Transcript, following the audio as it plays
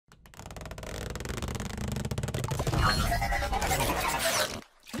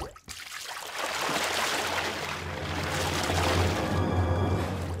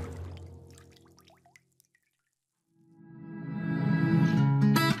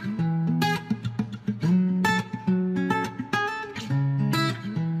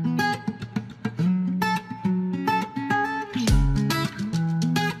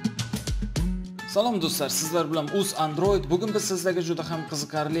Salom do'stlar, sizlar bilan Android. Bugun biz sizlarga juda ham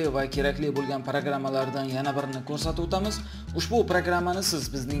qiziqarli va kerakli bo'lgan programmalardan yana birini ko'rsatib o'tamiz. Ushbu programmani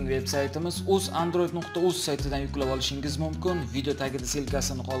siz bizning veb-saytimiz android.uz saytidan yuklab olishingiz mumkin. Video tagida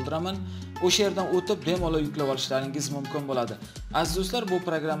silkasini qoldiraman. O'sha yerdan o'tib bemalol yuklab olishlaringiz mumkin bo'ladi. Aziz do'stlar, bu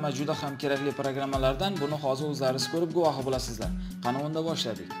programma juda ham kerakli programmalardan. Buni hozir o'zlaringiz ko'rib guvohi bo'lasizlar. Qani unda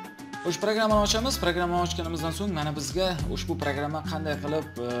boshladik. Ushbu programmani ochamiz. Programmani ochganimizdan so'ng mana bizga ushbu programma qanday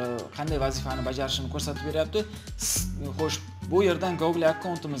qilib, qanday vazifani bajarishini ko'rsatib beryapti. Xo'sh, bu yerdan Google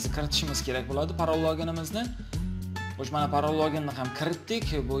akkauntimizni kiritishimiz kerak bo'ladi, parol loginimizni. Xo'sh, mana parol loginni ham kiritdik.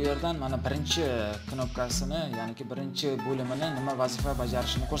 Bu yerdan mana birinchi knopkasini, ya'ni birinchi bo'limini nima vazifa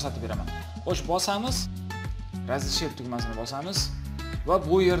bajarishini ko'rsatib beraman. Xo'sh, bosamiz. Razрешить tugmasini bosamiz. Va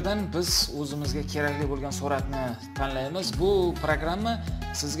bu yerdan biz o'zimizga kerakli bo'lgan suratni tanlaymiz. Bu programma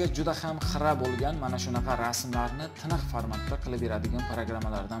sizga juda ham xira bo'lgan mana shunaqa rasmlarni tiniq formatda qilib beradigan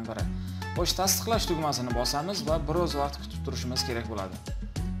programmalardan biri. Xo'sh, tasdiqlash tugmasini bosamiz va biroz vaqt kutib turishimiz kerak bo'ladi.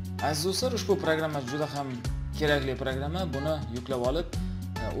 Aziz do'stlar, ushbu programma juda ham kerakli programma. Buni yuklab olib,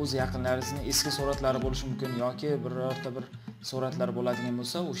 o'z yaqinlaringizning eski suratlari bo'lishi mumkin yoki birorta bir suratlar bo'ladigan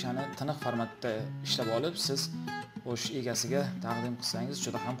bo'lsa, o'shani tiniq formatda ishlab olib, siz xo'sh egasiga taqdim qilsangiz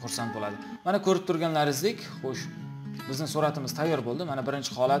juda ham xursand bo'ladi. Mana ko'rib turganlaringizdek, xo'sh, bizning suratimiz tayyor bo'ldi. Mana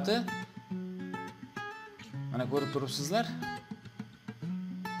birinchi holati. Mana ko'rib turibsizlar.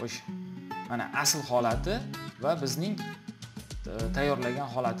 Xo'sh, mana asl holati va bizning tayyorlagan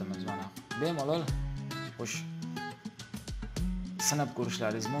holatimiz mana. Bemalol xo'sh sinab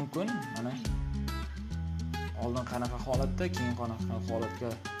ko'rishlaringiz mumkin. Mana oldin qanaqa holatda, keyin qanaqa holatga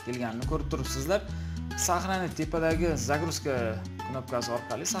kelganini ko'rib turibsizlar. Saqlanib tepadagi загрузка knopkasi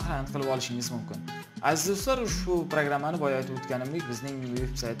orqali saqlanib qilib olishingiz mumkin. Aziz do'stlar, ushbu programmani boya aytib o'tganimdek, bizning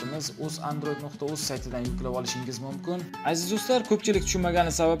veb-saytimiz android.uz saytidan yuklab olishingiz mumkin. Aziz do'stlar, ko'pchilik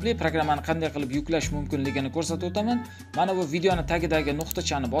tushunmagani sababli programmani qanday qilib yuklash mumkinligini ko'rsatib o'taman. Mana bu videoni tagidagi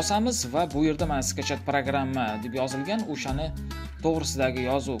nuqtachani bosamiz va bu yerda mana skachat programma deb yozilgan, o'shani to'g'risidagi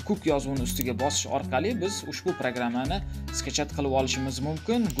yozuv, kuk yozuvini ustiga bosish orqali biz ushbu programmani skachat qilib olishimiz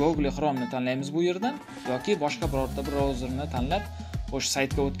mumkin. Google Chrome'ni tanlaymiz bu yerdan yoki boshqa birorta bir brauzerni tanlab, o'sha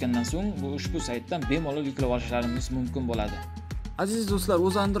saytga o'tgandan so'ng ushbu saytdan bemalol yuklab olishlaringiz mumkin bo'ladi. Aziz do'stlar,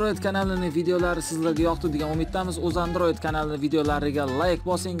 Android kanalining videolari sizlarga yoqdi degan umiddamiz. Android kanali videolariga like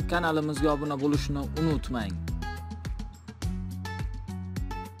bosing, kanalimizga obuna bo'lishni unutmang.